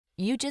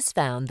You just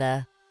found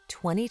the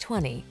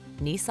 2020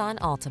 Nissan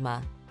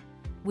Altima.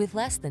 With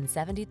less than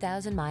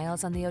 70,000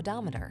 miles on the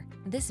odometer,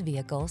 this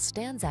vehicle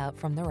stands out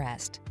from the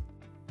rest.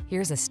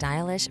 Here's a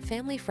stylish,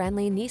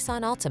 family-friendly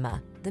Nissan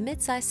Altima, the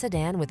midsize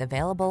sedan with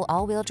available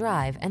all-wheel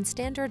drive and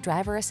standard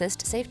driver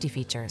assist safety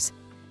features.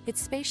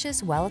 Its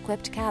spacious,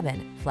 well-equipped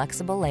cabin,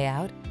 flexible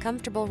layout,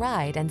 comfortable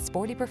ride, and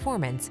sporty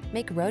performance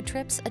make road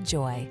trips a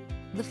joy.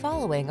 The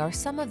following are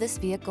some of this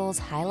vehicle's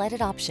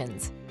highlighted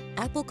options: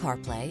 Apple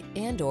CarPlay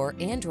and/or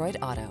Android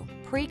Auto,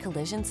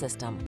 pre-collision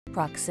system,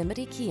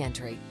 proximity key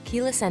entry,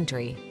 keyless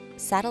entry,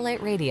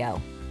 satellite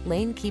radio,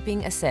 lane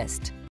keeping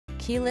assist,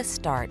 keyless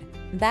start,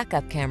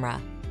 backup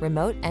camera,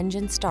 remote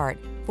engine start,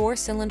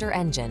 4-cylinder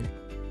engine.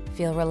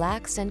 Feel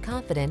relaxed and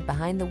confident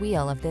behind the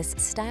wheel of this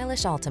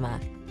stylish Altima.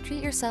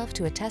 Treat yourself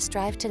to a test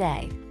drive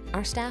today.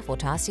 Our staff will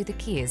toss you the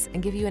keys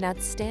and give you an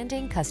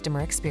outstanding customer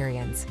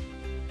experience.